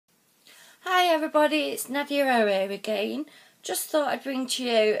Hi everybody, it's Nadia O here again. Just thought I'd bring to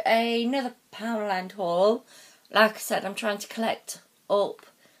you another Poundland haul. Like I said, I'm trying to collect up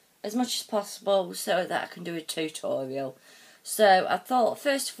as much as possible so that I can do a tutorial. So I thought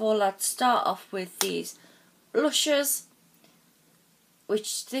first of all I'd start off with these blushes,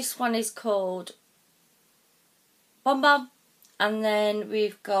 which this one is called Bon Bon, and then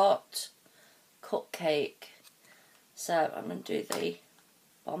we've got Cupcake. So I'm going to do the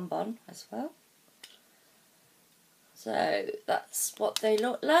Bon Bon as well. So that's what they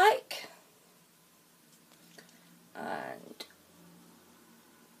look like, and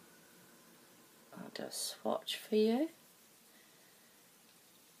I'll do a swatch for you.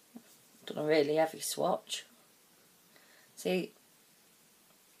 I've done a really heavy swatch. See,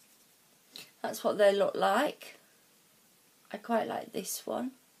 that's what they look like. I quite like this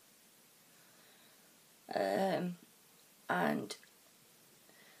one. And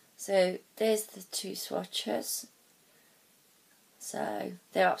so there's the two swatches. So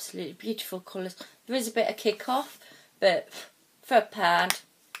they're absolutely beautiful colours. There is a bit of kick off, but for £1,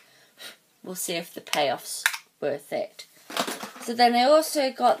 we'll see if the payoff's worth it. So then I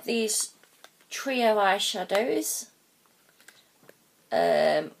also got these trio eyeshadows.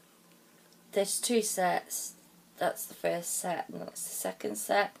 There's two sets. That's the first set and that's the second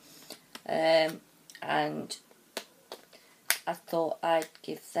set. And I thought I'd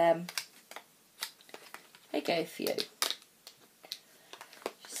give them a go for you.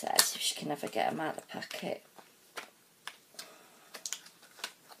 She says if she can ever get them out of the packet.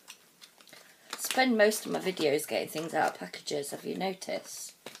 I spend most of my videos getting things out of packages, have you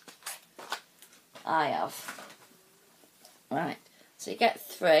noticed? I have. Right, so you get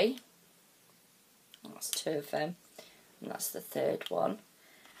 3. That's 2 of them. And that's the third one.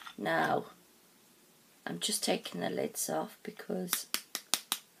 Now, I'm just taking the lids off because,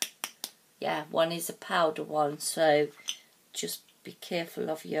 yeah, one is a powder one, so just be careful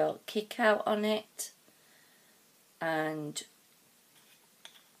of your kick out on it. And,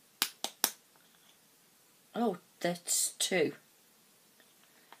 oh, that's 2.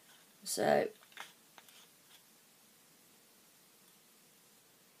 So,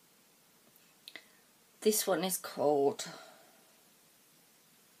 this one is called,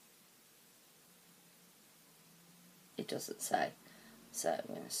 it doesn't say, so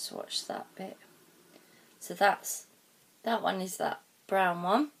I'm going to swatch that bit. So that one is that brown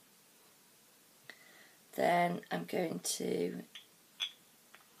one. Then I'm going to,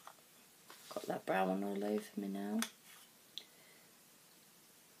 got that brown one all over me now.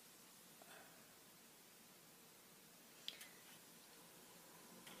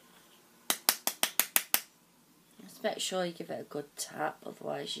 Just make sure you give it a good tap,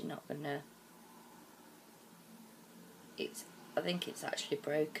 otherwise you're not going to, I think it's actually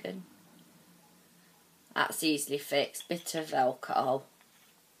broken. That's easily fixed. Bit of alcohol,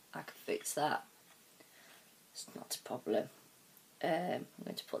 I can fix that. It's not a problem. I'm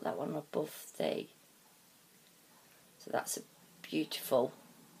going to put that one above the. So that's a beautiful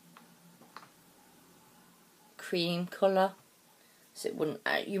cream colour. So it wouldn't,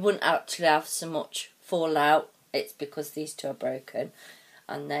 you wouldn't actually have so much fallout. It's because these two are broken,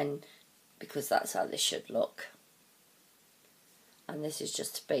 and then because that's how they should look. And this is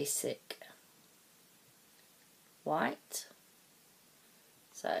just a basic white.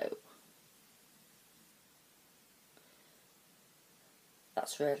 So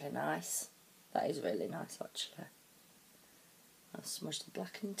that's really nice. That is really nice actually. I'll smudge the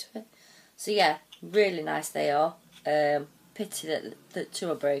black into it. So yeah, really nice they are. Pity that the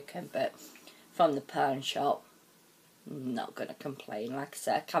 2 are broken, but from the pound shop, not going to complain. Like I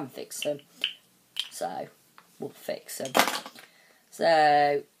said, I can fix them. So we'll fix them.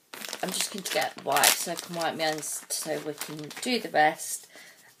 So I'm just going to get white so I can wipe my hands so we can do the rest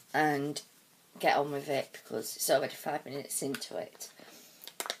and get on with it because it's already 5 minutes into it.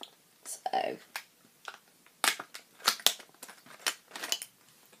 So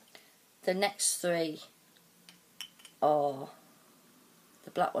the next 3 are,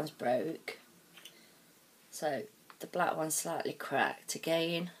 the black one's broke, so the black one's slightly cracked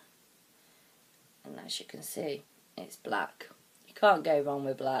again, and as you can see it's black. You can't go wrong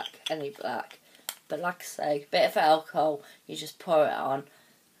with black, any black. But like I say, bit of alcohol, you just pour it on,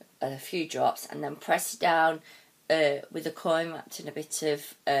 a few drops, and then press it down with a coin wrapped in a bit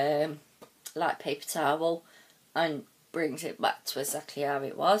of light paper towel, and brings it back to exactly how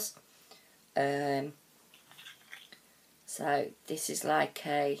it was. So this is like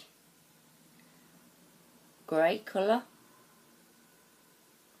a grey colour,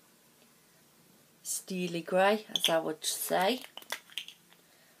 steely grey as I would say.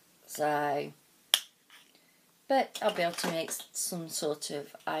 So, but I'll be able to make some sort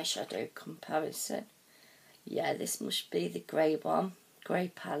of eyeshadow comparison. Yeah, this must be the grey one,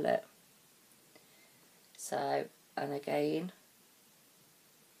 grey palette. So, and again,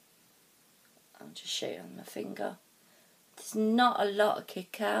 I'll just show you on my finger. There's not a lot of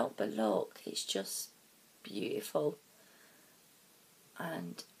kick out, but look, it's just beautiful.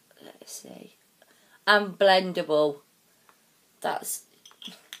 And let's see, and blendable. That's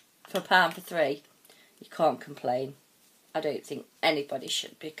for £1 for 3. You can't complain. I don't think anybody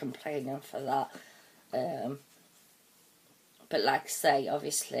should be complaining for that. But like I say,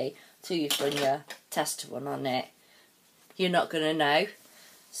 obviously, till you've done your tester one on it, you're not going to know.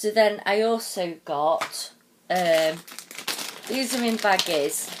 So then I also got, these are in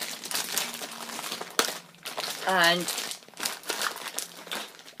baggies, and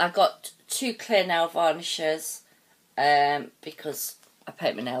I got 2 clear nail varnishes, because I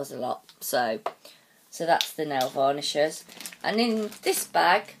paint my nails a lot, so that's the nail varnishes. And in this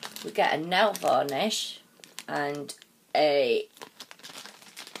bag we get a nail varnish and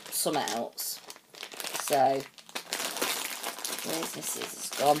something else. So where's my scissors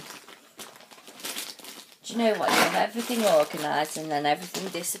gone? Do you know what? You have everything organised and then everything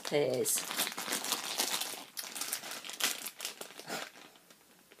disappears.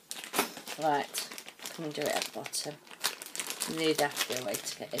 Right, come and do it at the bottom. There'd have to be a way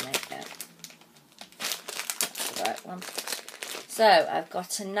to get in it now. That's the right one. So I've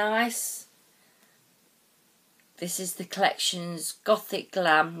got a nice, this is the Collections Gothic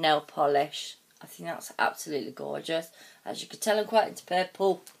Glam nail polish. I think that's absolutely gorgeous. As you can tell, I'm quite into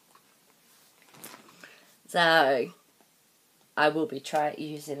purple. So I will be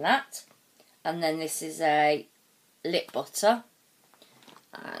using that. And then this is a lip butter.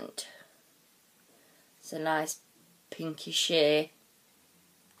 And it's a nice pinky sheer.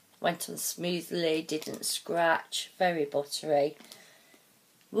 Went on smoothly, didn't scratch, very buttery.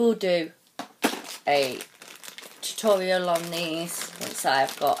 We'll do a tutorial on these once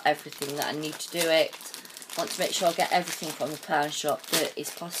I've got everything that I need to do it. I want to make sure I get everything from the pound shop that is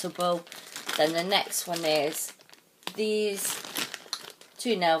possible. Then the next one is these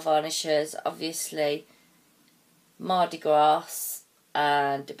 2 nail varnishes, obviously Mardi Gras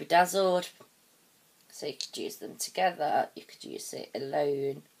and Bedazzled. So you could use them together, you could use it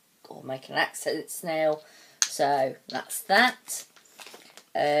alone, or make an accent nail. So that's that.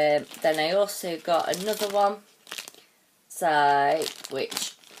 Then I also got another one, so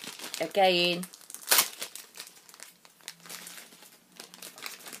which again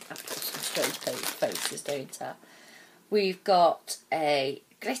I put some straight faces, don't I? We've got a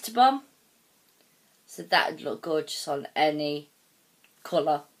glitter bomb, so that would look gorgeous on any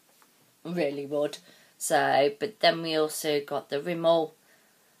colour, really would. So, but then we also got the Rimmel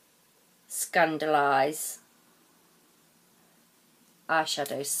Scandalise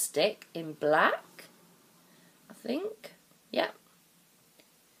eyeshadow stick in black, I think. Yeah.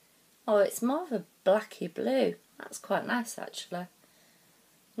 Oh, it's more of a blacky blue. That's quite nice actually.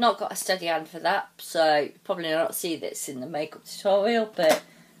 Not got a steady hand for that, so probably not see this in the makeup tutorial, but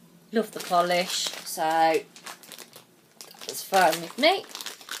love the polish, so that's fine with me.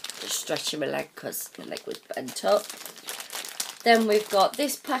 Just stretching my leg because my leg was bent up. Then we've got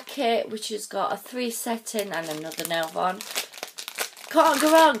this packet which has got a 3 setting and another nail varnish. Can't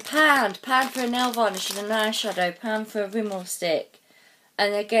go wrong, pound for a nail varnish and an eyeshadow, pound for a Rimmel stick.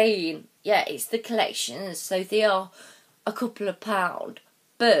 And again, yeah, it's the Collections, so they are a couple of £1,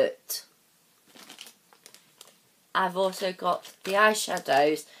 but I've also got the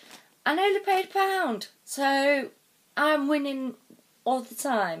eyeshadows and I only paid £1, so I'm winning all the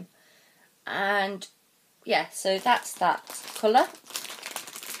time. And yeah, so that's that colour.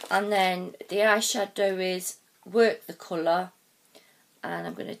 And then the eyeshadow is Work the Colour, and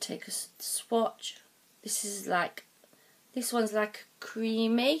I'm going to take a swatch. This one's like a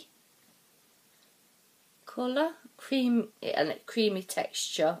creamy colour, and a creamy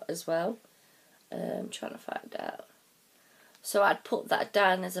texture as well. I'm trying to find out. So I'd put that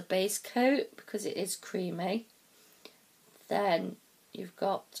down as a base coat because it is creamy. Then you've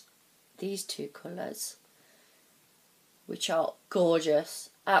got these 2 colours, which are gorgeous,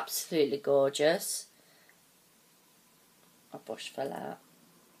 absolutely gorgeous. My brush fell out.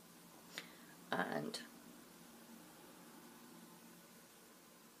 And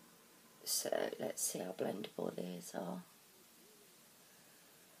so let's see how blendable these are.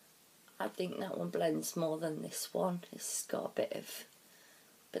 I think that one blends more than this one. It's got a bit of,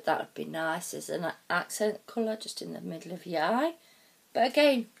 but that would be nice as an accent colour just in the middle of your eye. But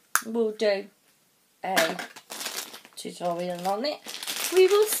again, we'll do a tutorial on it. we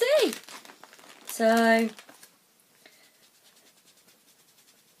will see. So,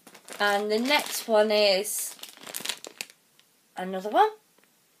 and the next one is another one,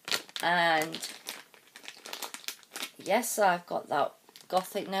 and yes, I've got that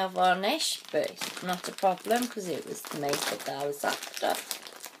Gothic nail varnish, but it's not a problem because it was the makeup that I was after.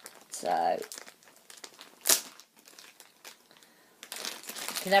 So,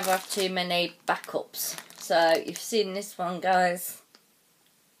 you can never have too many backups. So, you've seen this one, guys.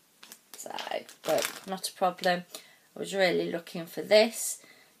 So, but not a problem. I was really looking for this.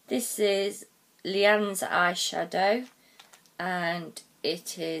 This is Leanne's eyeshadow, and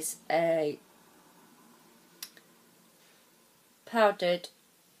it is a powdered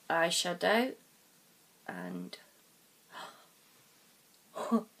eyeshadow, and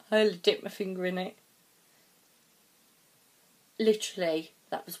I only dipped my finger in it. Literally,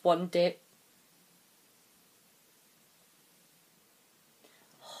 that was one dip.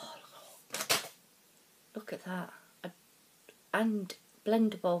 Oh, look at that. And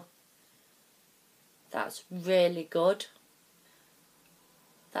blendable. That's really good.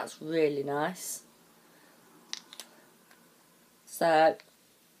 That's really nice. So,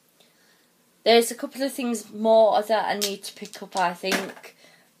 there's a couple of things more that I need to pick up, I think.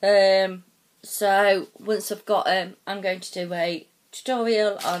 So, once I've got them, I'm going to do a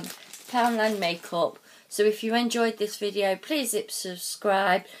tutorial on Poundland makeup. So, if you enjoyed this video, please hit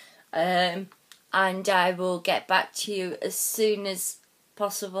subscribe. And I will get back to you as soon as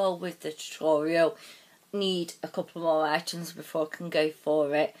possible with the tutorial. Need a couple more items before I can go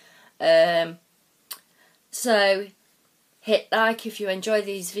for it. So, hit like if you enjoy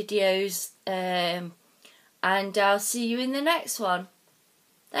these videos, and I'll see you in the next one.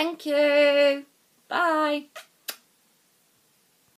 Thank you. Bye.